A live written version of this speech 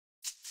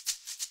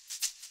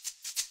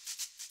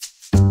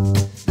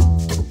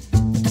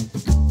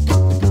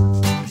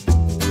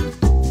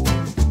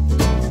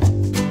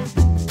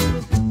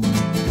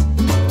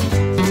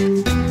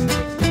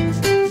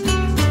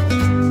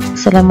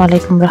Assalamu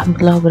alaikum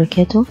warahmatullahi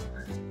wabarakatuh.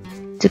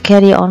 To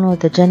carry on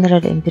with the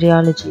general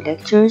embryology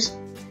lectures,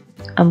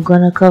 I'm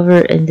gonna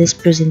cover in this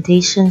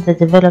presentation the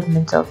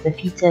development of the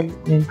fetal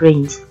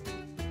membranes.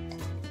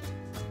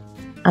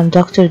 I'm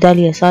Dr.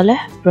 Dalia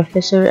Saleh,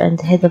 Professor and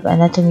Head of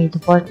Anatomy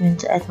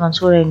Department at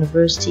Mansoura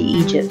University,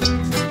 Egypt.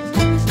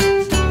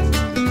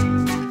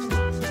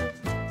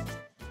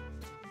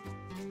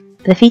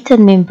 The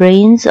fetal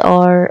membranes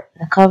are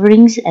the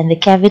coverings and the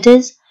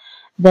cavities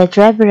that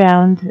wrap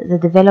around the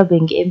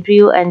developing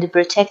embryo and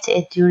protect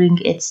it during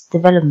its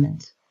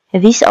development.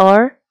 These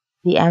are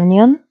the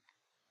amnion,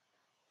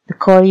 the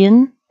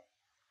chorion,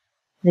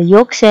 the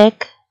yolk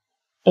sac,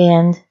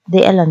 and the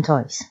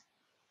allantois.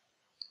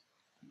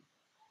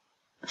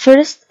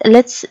 First,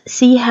 let's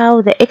see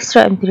how the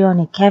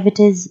extraembryonic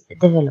cavities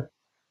develop.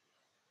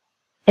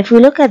 If we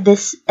look at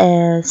this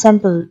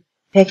sample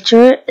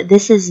picture,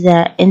 this is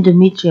the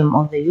endometrium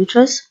of the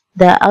uterus.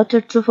 The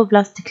outer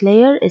trophoblastic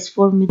layer is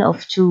formed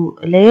of two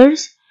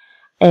layers,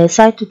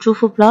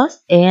 cytotrophoblast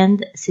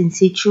and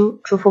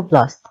syncytial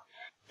trophoblast.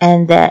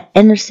 And the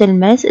inner cell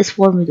mass is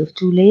formed of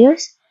two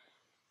layers,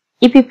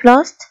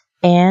 epiblast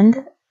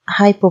and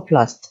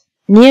hypoblast.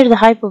 Near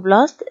the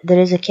hypoblast, there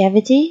is a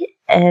cavity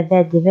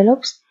that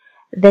develops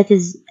that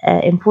is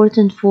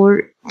important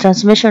for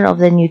transmission of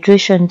the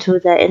nutrition to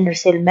the inner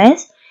cell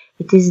mass.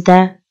 It is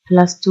the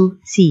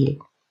blastocele.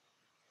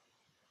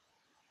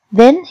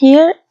 Then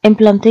here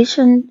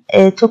implantation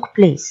took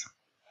place.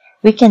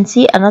 We can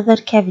see another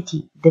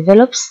cavity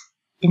develops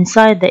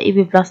inside the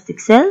epiblastic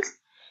cells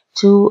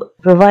to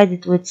provide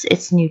it with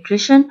its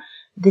nutrition.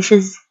 This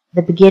is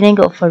the beginning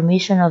of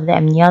formation of the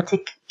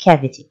amniotic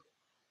cavity.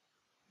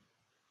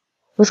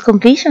 With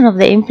completion of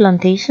the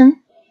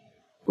implantation,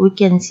 we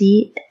can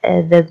see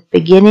the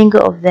beginning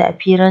of the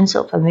appearance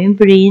of a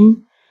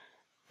membrane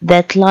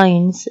that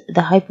lines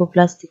the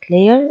hypoplastic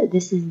layer.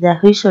 This is the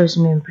Husser's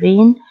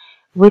membrane,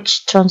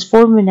 which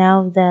transforms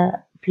now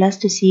the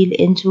blastocele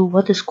into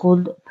what is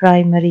called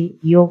primary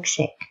yolk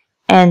sac.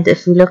 And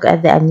if we look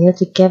at the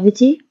amniotic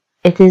cavity,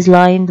 it is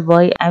lined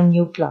by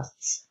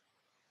amnioblasts.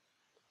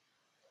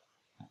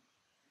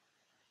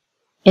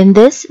 In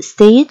this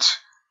stage,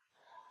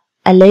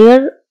 a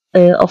layer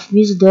of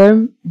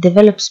mesoderm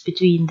develops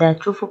between the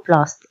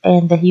trophoblast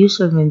and the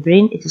Husser's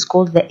membrane. It is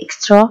called the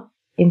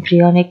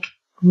extraembryonic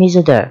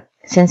mesoderm.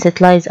 Since it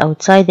lies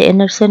outside the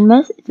inner cell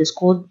mass, it is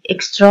called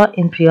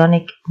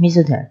extraembryonic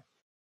mesoderm.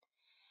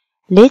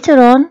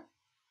 Later on,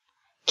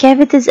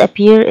 cavities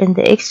appear in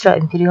the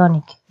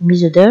extraembryonic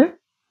mesoderm.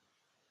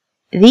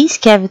 These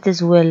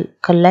cavities will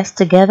coalesce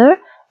together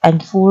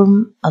and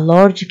form a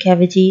large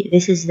cavity.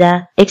 This is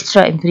the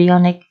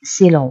extraembryonic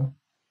coelom.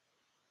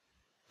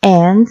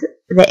 And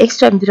the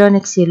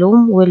extraembryonic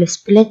coelom will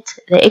split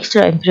the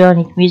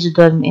extraembryonic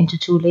mesoderm into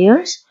two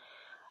layers.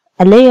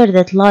 A layer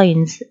that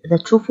lines the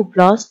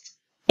trophoblast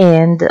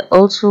and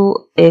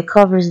also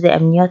covers the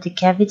amniotic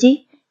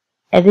cavity.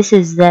 This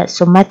is the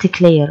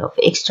somatic layer of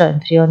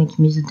extraembryonic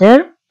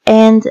mesoderm,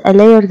 and a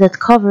layer that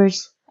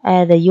covers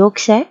the yolk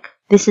sac.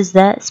 This is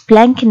the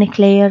splanchnic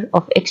layer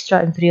of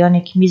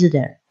extraembryonic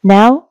mesoderm.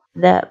 Now,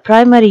 the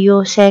primary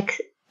yolk sac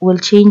will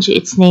change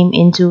its name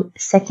into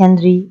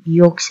secondary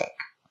yolk sac.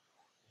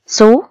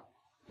 So,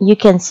 you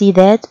can see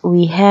that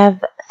we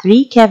have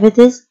three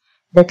cavities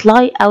that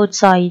lie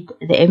outside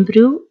the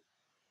embryo.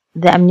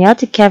 The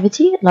amniotic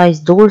cavity lies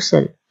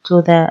dorsal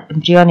to the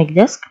embryonic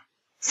disc.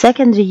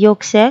 Secondary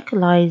yolk sac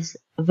lies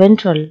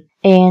ventral,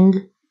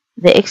 and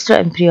the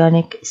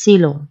extraembryonic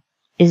coelom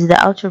is the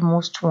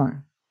outermost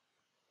one.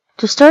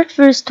 To start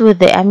first with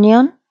the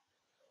amnion,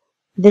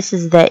 this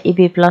is the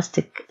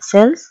epiblastic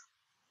cells,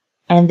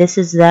 and this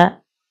is the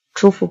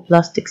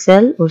trophoblastic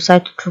cell or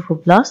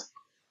cytotrophoblast.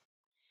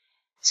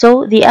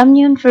 So the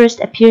amnion first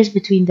appears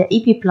between the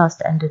epiblast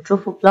and the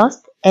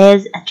trophoblast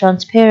as a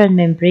transparent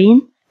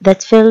membrane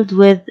that's filled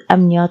with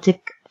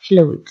amniotic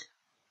fluid.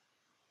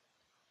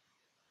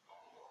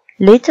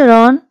 Later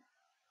on,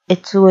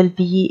 it will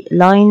be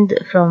lined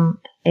from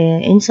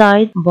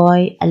inside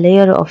by a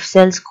layer of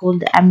cells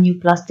called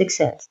amnioblastic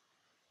cells.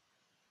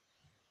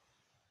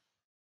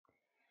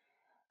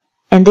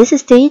 In this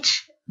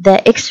stage,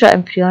 the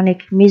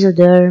extraembryonic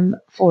mesoderm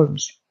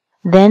forms.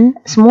 Then,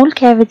 small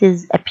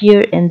cavities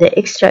appear in the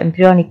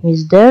extraembryonic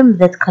mesoderm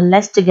that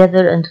coalesce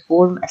together and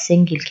form a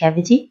single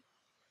cavity.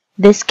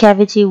 This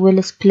cavity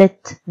will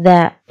split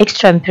the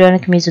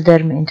extraembryonic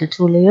mesoderm into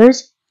two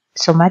layers,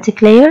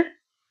 somatic layer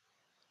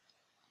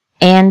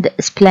and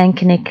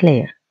splanchnic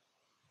layer.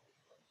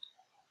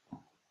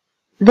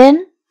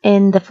 Then,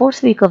 in the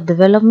fourth week of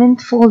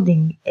development,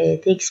 folding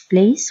takes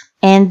place.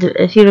 And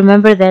if you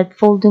remember that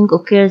folding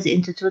occurs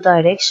into two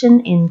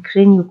directions, in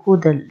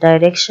craniocaudal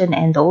direction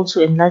and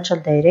also in lateral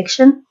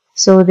direction.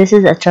 So this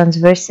is a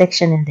transverse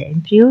section in the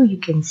embryo. You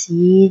can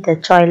see the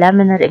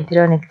trilaminar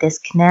embryonic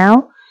disc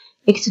now,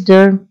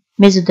 ectoderm,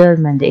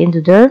 mesoderm, and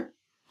endoderm,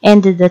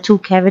 and the two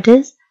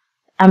cavities,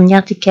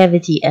 amniotic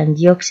cavity and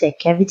yolk sac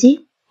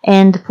cavity,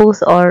 and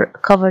both are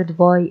covered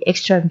by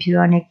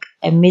extraembryonic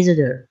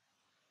mesoderm.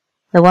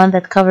 The one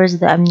that covers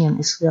the amnion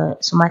is the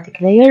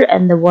somatic layer,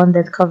 and the one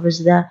that covers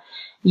the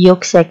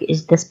Yolk sac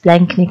is the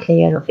splanchnic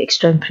layer of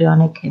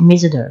extraembryonic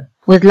mesoderm.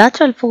 With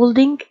lateral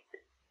folding,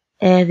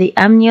 the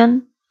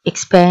amnion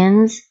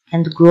expands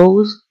and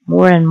grows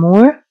more and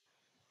more,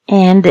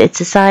 and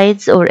its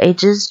sides or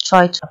edges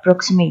try to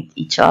approximate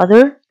each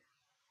other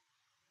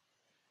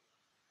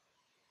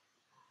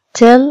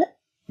till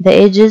the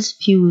edges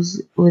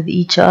fuse with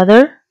each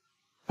other,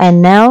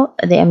 and now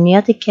the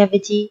amniotic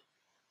cavity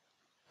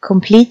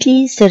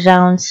completely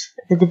surrounds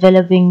the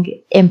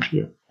developing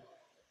embryo.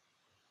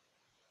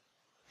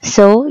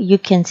 So you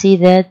can see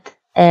that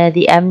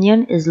the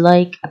amnion is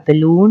like a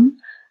balloon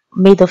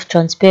made of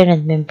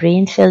transparent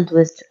membrane filled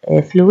with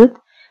fluid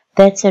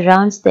that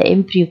surrounds the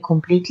embryo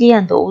completely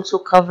and also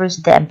covers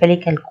the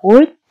umbilical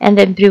cord, and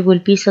the embryo will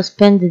be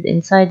suspended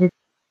inside it.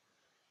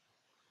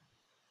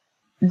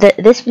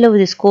 This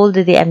fluid is called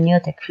the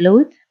amniotic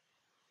fluid.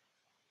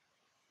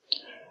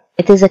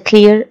 It is a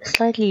clear,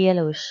 slightly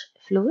yellowish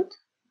fluid,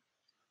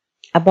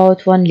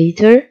 about 1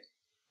 liter.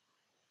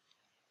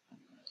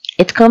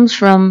 It comes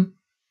from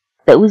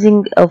the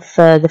oozing of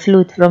the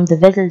fluid from the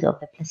vessels of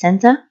the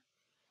placenta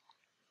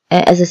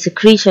as a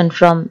secretion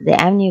from the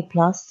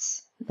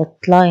amnioplasts that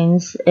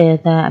lines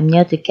the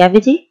amniotic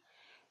cavity,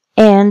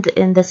 and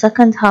in the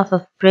second half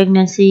of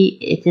pregnancy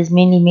it is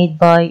mainly made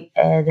by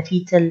the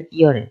fetal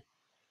urine.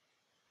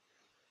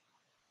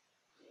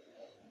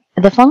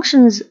 The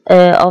functions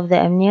of the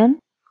amnion: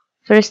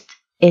 first,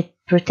 it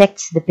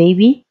protects the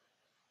baby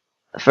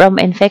from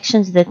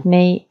infections that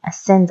may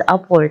ascend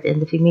upward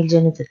in the female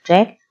genital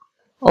tract,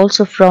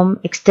 also from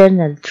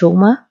external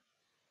trauma.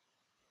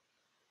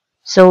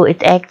 So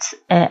it acts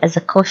as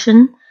a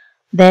cushion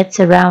that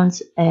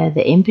surrounds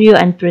the embryo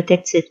and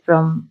protects it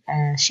from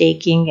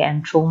shaking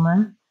and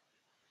trauma.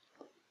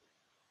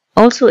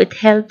 Also, it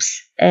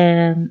helps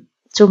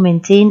to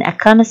maintain a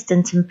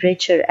constant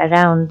temperature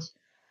around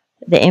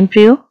the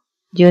embryo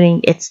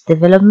during its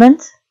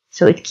development,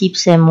 so it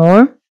keeps them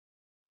warm.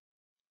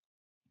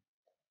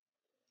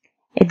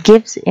 It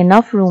gives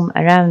enough room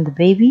around the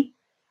baby,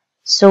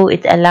 so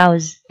it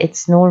allows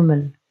its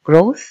normal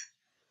growth,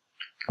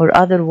 or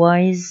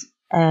otherwise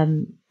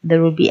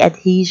there will be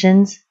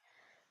adhesions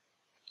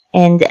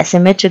and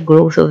asymmetric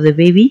growth of the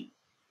baby.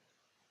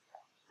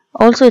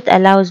 Also, it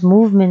allows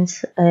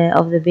movements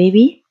of the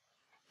baby,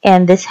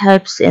 and this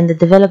helps in the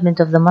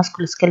development of the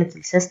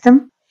musculoskeletal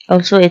system.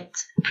 Also, it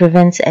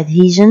prevents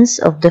adhesions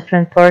of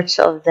different parts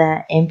of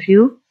the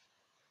embryo.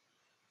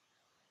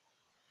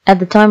 At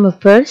the time of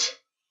birth,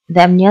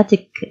 the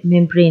amniotic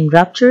membrane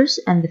ruptures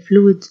and the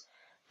fluid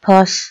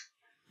pass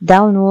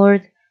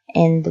downward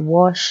and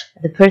wash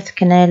the birth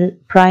canal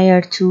prior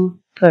to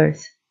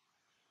birth.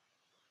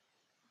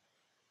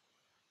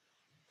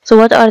 So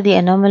what are the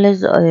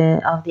anomalies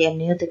of the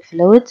amniotic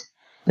fluid?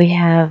 We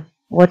have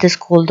what is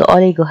called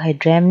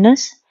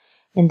oligohydramnios.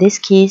 In this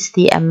case,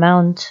 the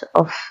amount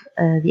of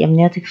the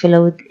amniotic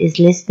fluid is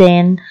less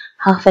than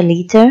half a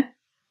liter,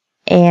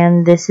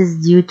 and this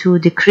is due to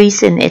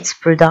decrease in its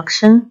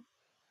production,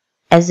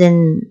 as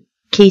in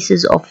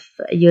cases of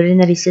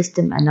urinary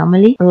system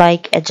anomaly,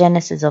 like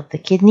agenesis of the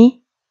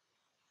kidney.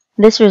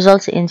 This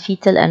results in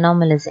fetal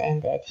anomalies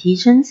and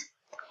adhesions.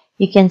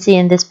 You can see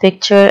in this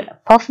picture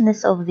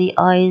puffiness of the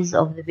eyes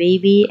of the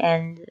baby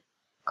and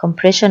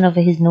compression of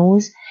his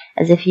nose,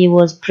 as if he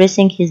was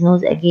pressing his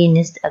nose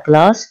against a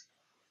glass.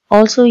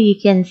 Also, you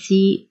can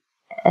see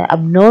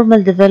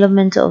abnormal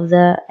development of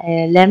the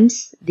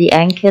limbs, the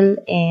ankle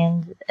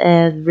and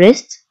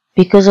wrist,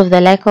 because of the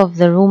lack of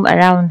the room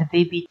around the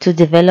baby to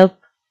develop,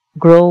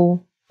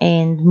 grow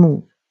and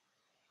move.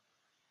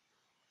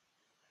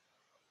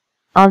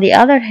 On the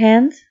other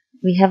hand,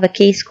 we have a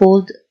case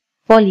called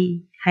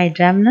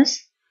polyhydramnios,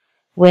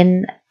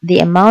 when the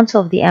amount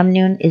of the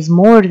amnion is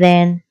more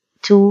than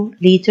 2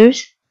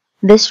 liters.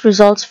 This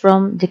results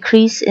from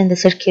decrease in the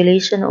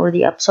circulation or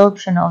the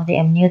absorption of the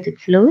amniotic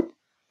fluid,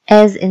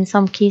 as in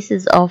some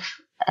cases of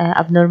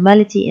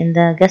abnormality in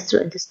the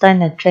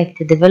gastrointestinal tract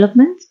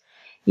development.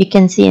 You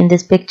can see in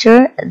this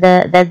picture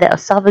that the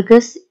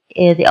esophagus,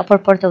 the upper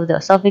part of the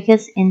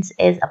esophagus, ends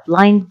as a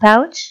blind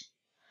pouch.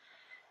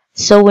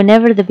 So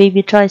whenever the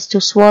baby tries to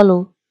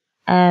swallow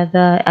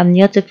the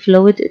amniotic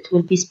fluid, it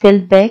will be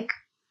spilled back.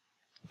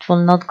 It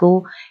will not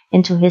go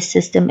into his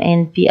system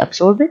and be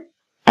absorbed.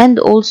 And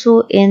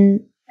also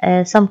in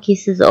some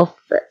cases of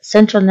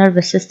central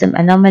nervous system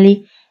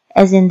anomaly,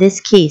 as in this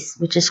case,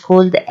 which is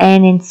called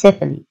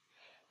anencephaly.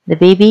 The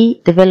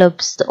baby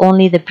develops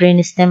only the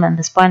brainstem and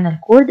the spinal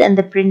cord, and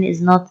the brain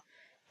is not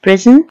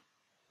present.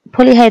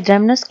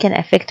 Polyhydramnios can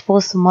affect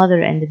both the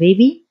mother and the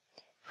baby.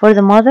 For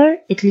the mother,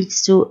 it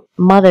leads to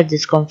mother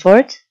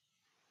discomfort,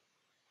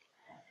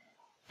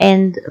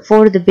 and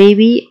for the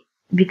baby,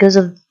 because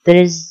of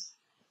there is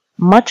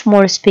much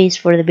more space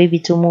for the baby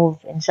to move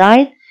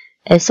inside,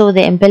 so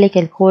the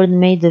umbilical cord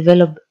may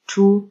develop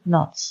 2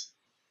 knots.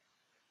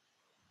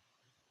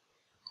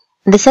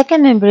 The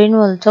second membrane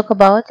we'll talk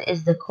about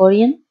is the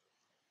chorion.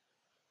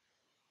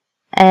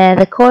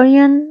 The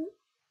chorion,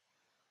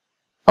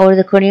 or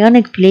the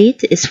chorionic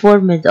plate, is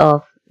formed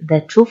of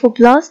the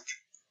trophoblast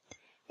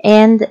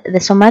and the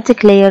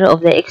somatic layer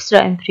of the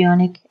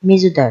extraembryonic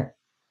mesoderm,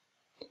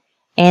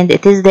 and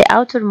it is the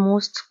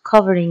outermost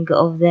covering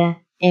of the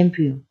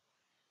embryo.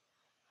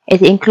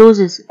 It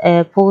encloses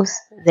both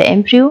the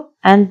embryo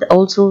and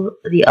also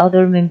the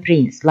other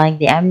membranes like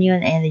the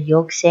amnion and the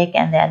yolk sac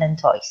and the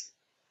allantois.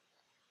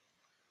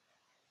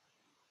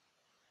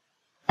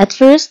 At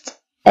first,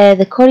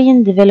 the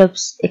chorion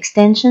develops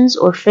extensions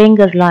or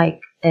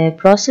finger-like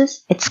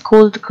process. It's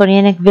called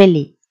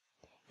Chorionicvilli.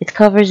 It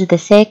covers the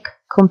sac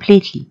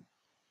completely.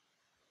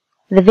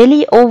 The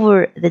villi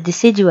over the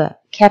decidua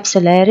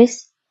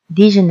capsularis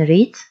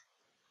degenerate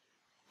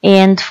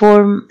and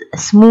form a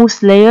smooth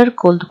layer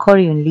called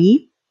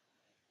chorionicvilli,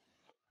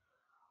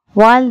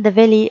 while the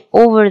villi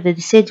over the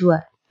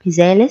decidua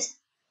physalis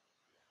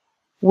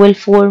will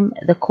form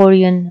the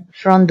chorion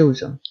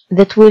frondosum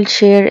that will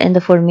share in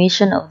the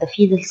formation of the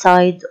fetal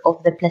side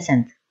of the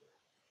placenta.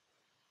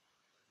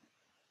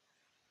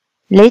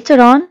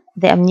 Later on,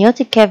 the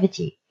amniotic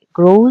cavity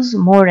grows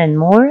more and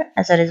more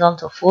as a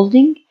result of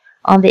folding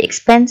on the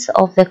expense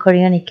of the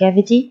chorionic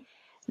cavity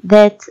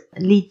that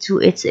lead to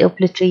its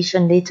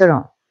obliteration later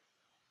on.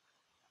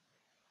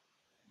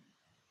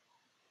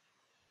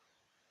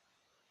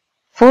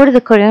 For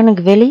the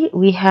Chorionicvilli,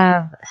 we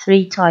have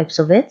three types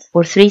of it,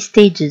 or three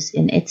stages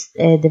in its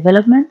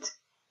development.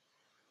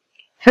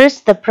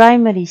 First, the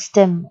primary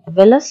stem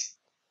villus.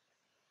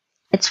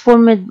 It's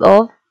formed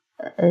of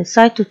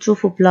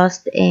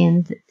cytotrophoblast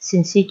and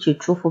syncytial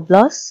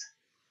trophoblast.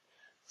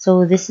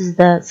 So this is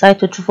the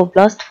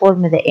cytotrophoblast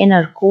form the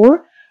inner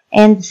core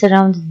and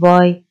surrounded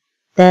by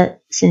the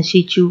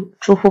syncytial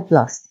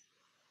trophoblast.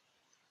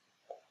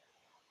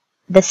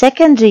 The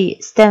secondary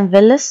stem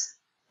villus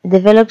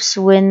develops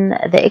when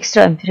the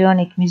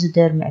extraembryonic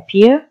mesoderm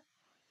appear.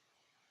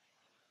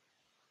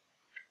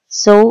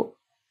 So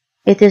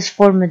it is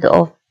formed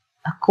of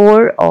a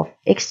core of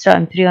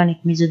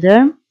extraembryonic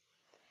mesoderm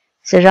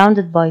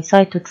surrounded by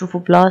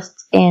cytotrophoblast,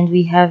 and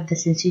we have the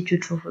syncytial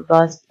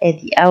trophoblast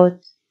at the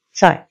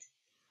outside.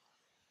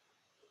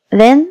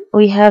 Then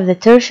we have the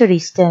tertiary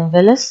stem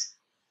villus.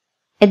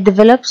 It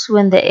develops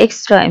when the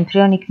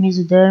extraembryonic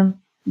mesoderm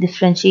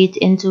differentiate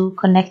into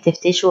connective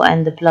tissue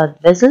and the blood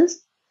vessels.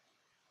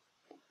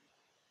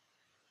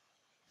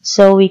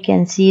 So we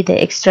can see the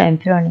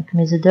extraembryonic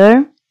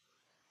mesoderm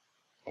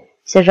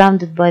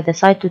surrounded by the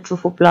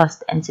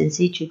cytotrophoblast and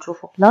syncytial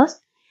trophoblast,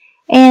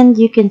 and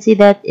you can see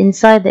that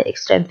inside the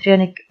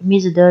extraembryonic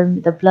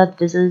mesoderm the blood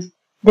vessels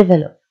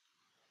develop.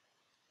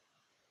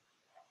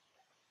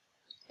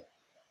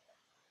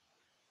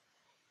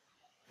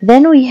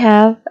 Then we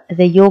have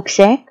the yolk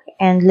sac,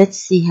 and let's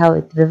see how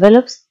it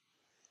develops.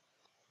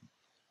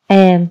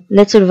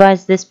 Let's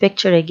revise this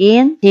picture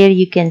again. Here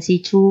you can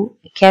see two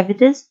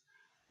cavities.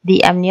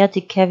 The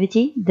amniotic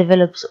cavity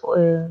develops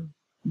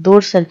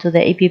dorsal to the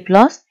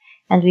epiplast,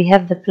 and we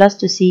have the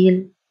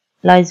plastocele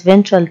lies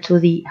ventral to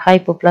the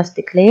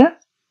hypoplastic layer.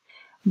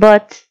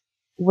 But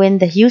when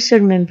the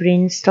Husserl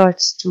membrane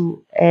starts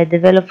to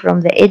develop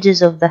from the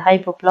edges of the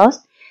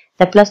hypoplast,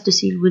 the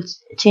plastocele will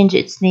change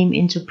its name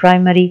into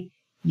primary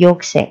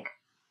yolk sac.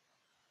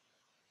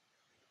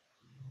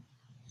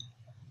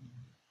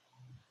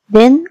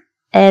 Then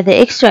the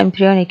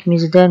extraembryonic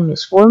mesoderm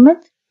is formed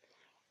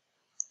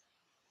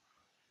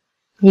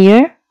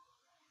here,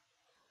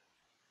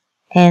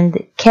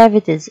 and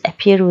cavities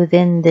appear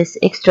within this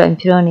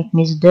extraembryonic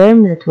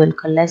mesoderm that will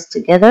coalesce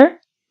together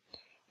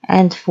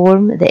and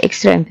form the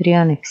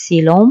extraembryonic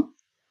coelom.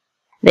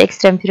 The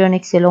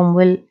extraembryonic coelom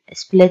will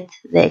split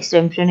the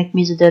extraembryonic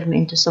mesoderm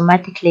into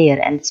somatic layer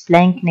and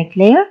splanchnic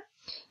layer.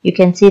 You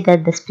can see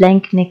that the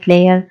splanchnic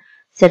layer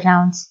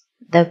surrounds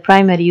the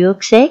primary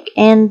yolk sac,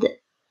 and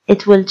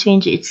it will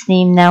change its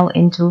name now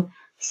into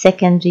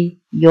secondary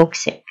yolk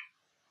sac.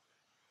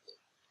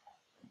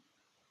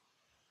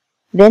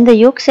 Then the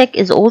yolk sac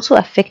is also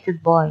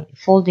affected by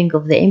folding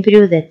of the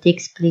embryo that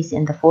takes place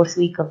in the 4th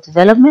week of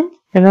development.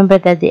 Remember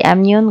that the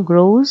amnion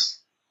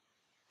grows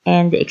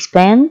and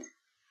expands.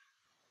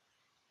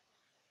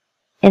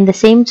 In the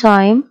same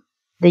time,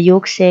 the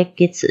yolk sac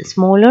gets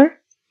smaller.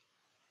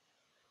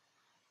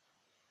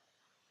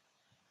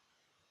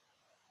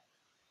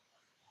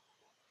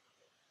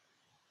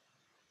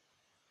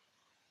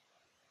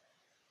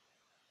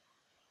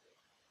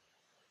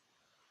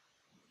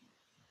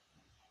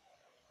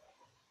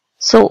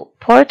 So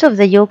part of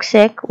the yolk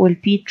sac will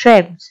be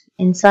trapped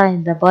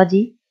inside the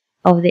body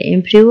of the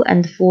embryo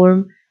and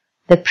form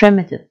the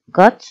primitive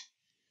gut.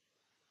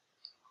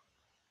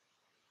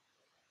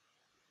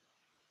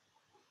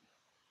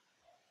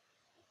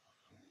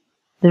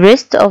 The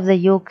rest of the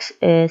yolk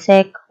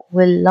sac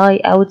will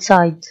lie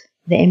outside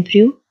the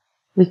embryo.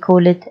 We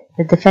call it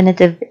the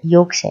definitive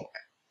yolk sac.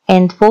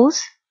 And both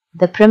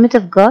the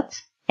primitive gut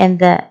and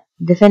the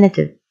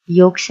definitive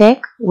yolk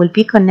sac will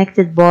be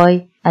connected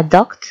by a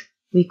duct.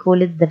 We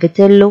call it the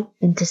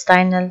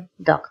vitello-intestinal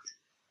duct.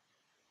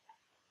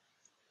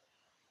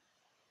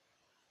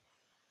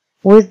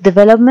 With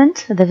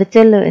development, the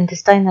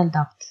vitello-intestinal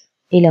duct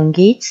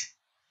elongates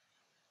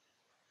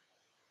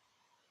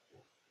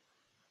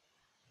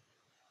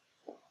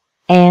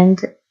and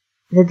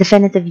the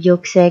definitive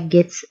yolk sac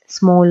gets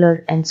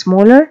smaller and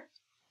smaller.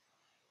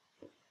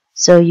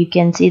 So you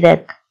can see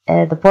that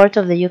the part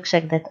of the yolk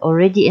sac that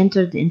already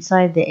entered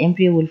inside the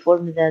embryo will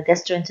form the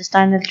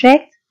gastrointestinal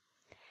tract.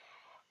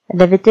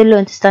 The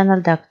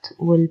vitellointestinal duct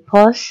will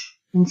pass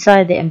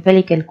inside the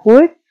umbilical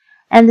cord,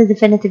 and the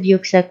definitive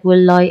yolk sac will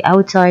lie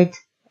outside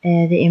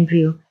the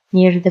embryo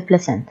near the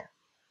placenta.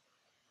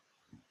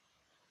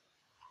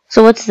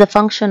 So what's the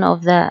function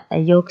of the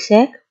yolk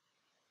sac?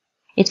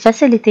 It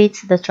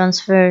facilitates the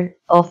transfer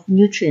of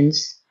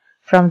nutrients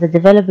from the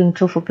developing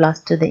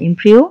trophoblast to the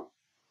embryo.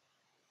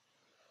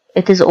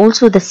 It is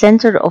also the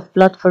center of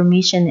blood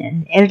formation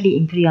in early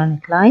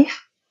embryonic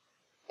life.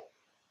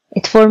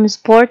 It forms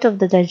part of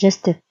the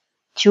digestive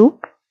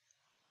tube,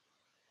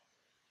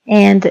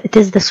 and it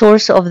is the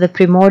source of the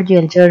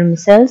primordial germ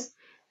cells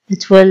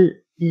that will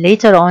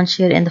later on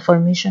share in the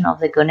formation of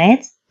the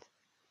gonads.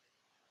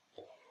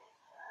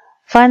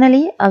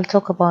 Finally, I'll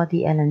talk about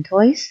the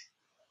allantois.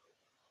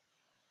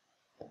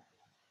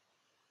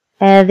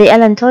 The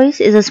allantois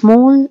is a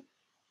small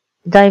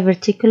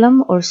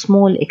diverticulum or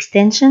small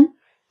extension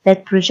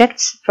that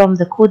projects from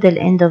the caudal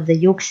end of the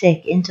yolk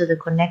sac into the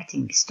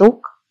connecting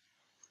stalk.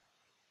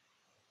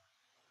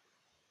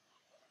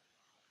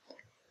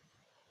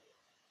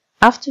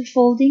 After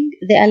folding,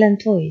 the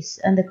allantois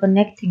and the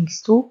connecting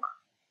stalk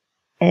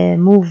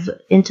move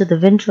into the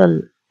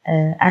ventral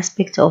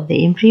aspect of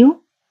the embryo,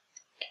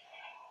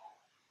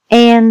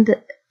 and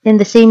in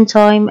the same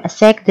time a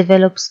sac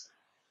develops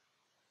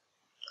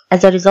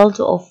as a result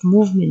of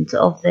movement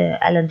of the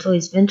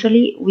allantois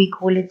ventrally. We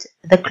call it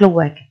the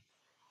cloaca.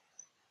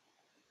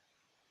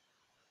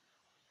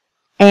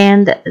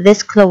 And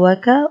this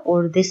cloaca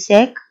or this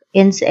sac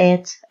ends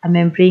at a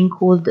membrane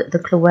called the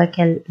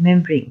cloacal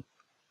membrane.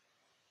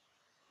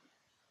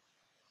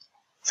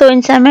 So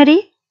in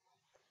summary,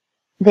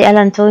 the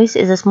allantois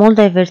is a small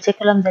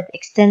diverticulum that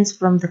extends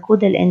from the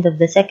caudal end of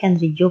the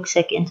secondary yolk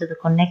sac into the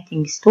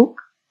connecting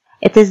stalk.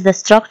 It is the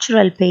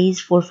structural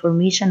base for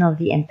formation of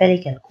the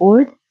umbilical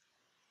cord.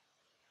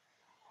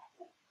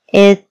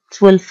 It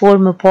will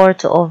form a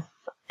part of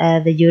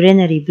the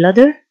urinary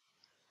bladder,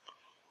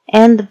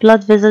 and the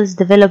blood vessels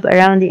develop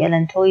around the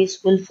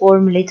allantois will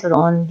form later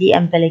on the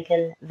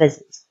umbilical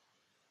vessels.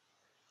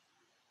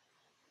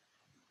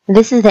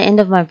 This is the end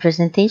of my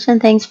presentation.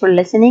 Thanks for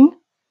listening.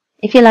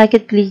 If you like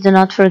it, please do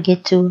not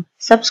forget to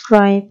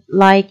subscribe,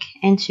 like,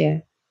 and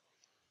share.